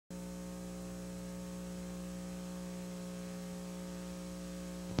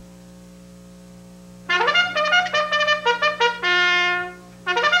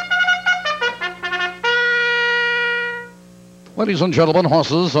Ladies and gentlemen,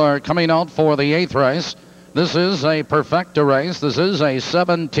 horses are coming out for the 8th race. This is a perfecta race. This is a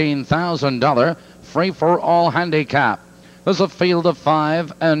 $17,000 free-for-all handicap. There's a field of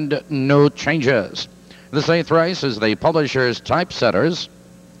 5 and no changes. This 8th race is the Publishers Typesetters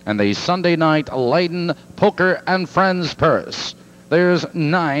and the Sunday Night Leyden Poker and Friends Purse. There's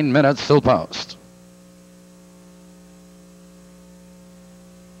 9 minutes till post.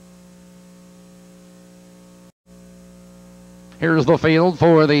 Here's the field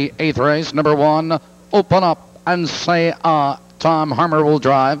for the 8th race. Number 1, Open Up and Say Ah. Tom Harmer will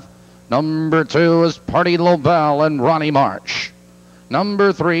drive. Number 2 is Party Lobel and Ronnie March.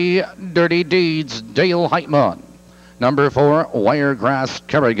 Number 3, Dirty Deeds, Dale Hiteman. Number 4, Wiregrass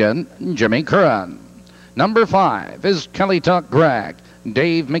Kerrigan, Jimmy Curran. Number 5 is Kelly Tuck Greg.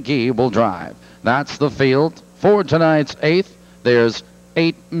 Dave McGee will drive. That's the field for tonight's 8th. There's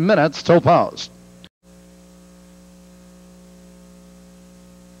 8 minutes till post.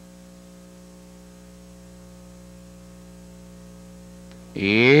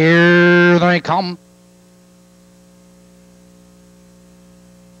 Here they come.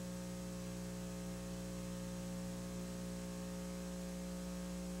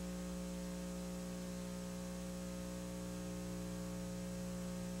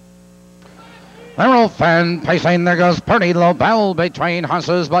 They're off and pacing. There goes Purdy Lobel between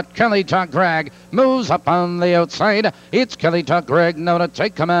horses, but Kelly Tuck Greg moves up on the outside. It's Kelly Tuck Greg now to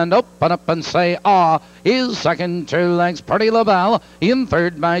take command. Open Up and Say Ah is second, 2 lengths Purdy Lobel. In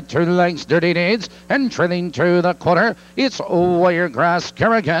third by 2 lengths Dirty Deeds, and trailing to the quarter, it's Wiregrass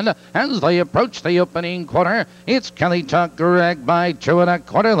Kerrigan. As they approach the opening quarter, it's Kelly Tuck Greg by 2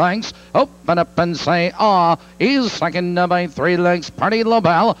 1/4 lengths. Open Up and Say Ah is second by 3 lengths Purdy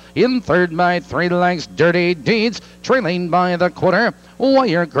Lobel. In third by 3 lengths Dirty Deeds, trailing by the quarter,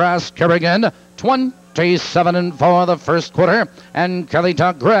 Wiregrass Kerrigan. 27 for the first quarter, and Kelly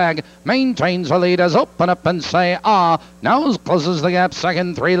Tuck Greg maintains the lead as Open Up and Say Ah now closes the gap.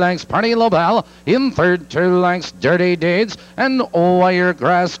 Second, 3 lengths Party Lobel. In third, 2 lengths Dirty Deeds and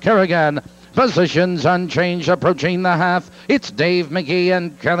Wiregrass Kerrigan. Positions unchanged approaching the half. It's Dave McGee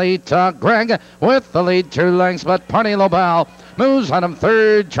and Kelly Tuck Greg with the lead, 2 lengths, but Party Lobel moves out of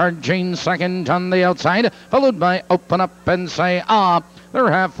third, charging second on the outside, followed by Open Up and Say Ah. They're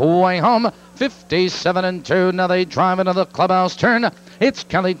halfway home, 57-2. Now they drive into the clubhouse turn. It's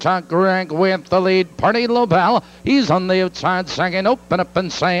Kelly Tuck Greg with the lead. Party Lobel, he's on the outside second. Open Up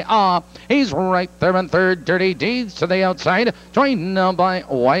and Say Ah. He's right there in third. Dirty Deeds to the outside, joined now by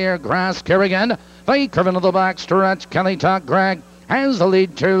Wiregrass Kerrigan. They curve into the back stretch. Kelly Tuck Greg has the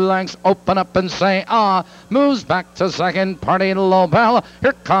lead, 2 lengths. Open Up and Say Ah moves back to second. Party Lobel.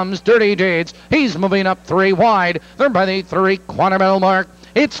 Here comes Dirty Deeds. He's moving up 3 wide. They're by the 3/4 mile mark.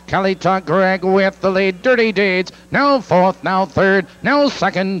 It's Kelly Tuck Greg with the lead. Dirty Deeds now fourth, now third, now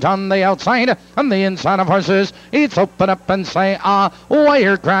second on the outside. On the inside of horses, it's Open Up and Say Ah.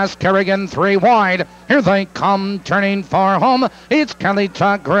 Wiregrass Kerrigan 3 wide. Here they come, turning for home. It's Kelly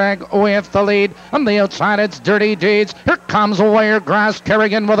Tuck Greg with the lead. On the outside, it's Dirty Deeds. Here comes Wiregrass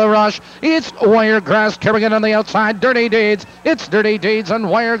Kerrigan with a rush. It's Wiregrass Kerrigan on the outside. Dirty Deeds. It's Dirty Deeds and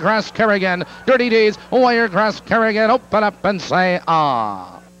Wiregrass Kerrigan. Dirty Deeds, Wiregrass Kerrigan. Open Up and Say Ah.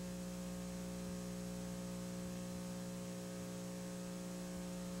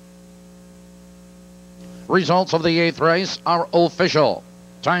 Results of the 8th race are official.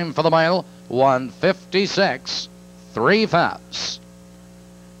 Time for the mile, 1:56, 3/5.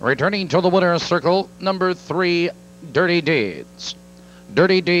 Returning to the winner's circle, number 3, Dirty Deeds.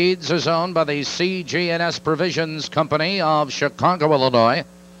 Dirty Deeds is owned by the CG&S Provisions Company of Chicago, Illinois,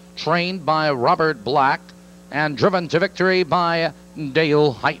 trained by Robert Black, and driven to victory by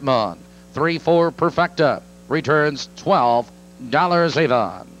Dale Hiteman. 3-4 Perfecta, returns $12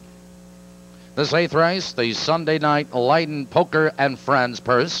 even. This 8th race, the Sunday Night Leyden Poker and Friends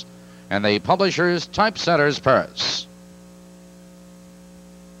Purse, and the Publishers Typesetters Purse.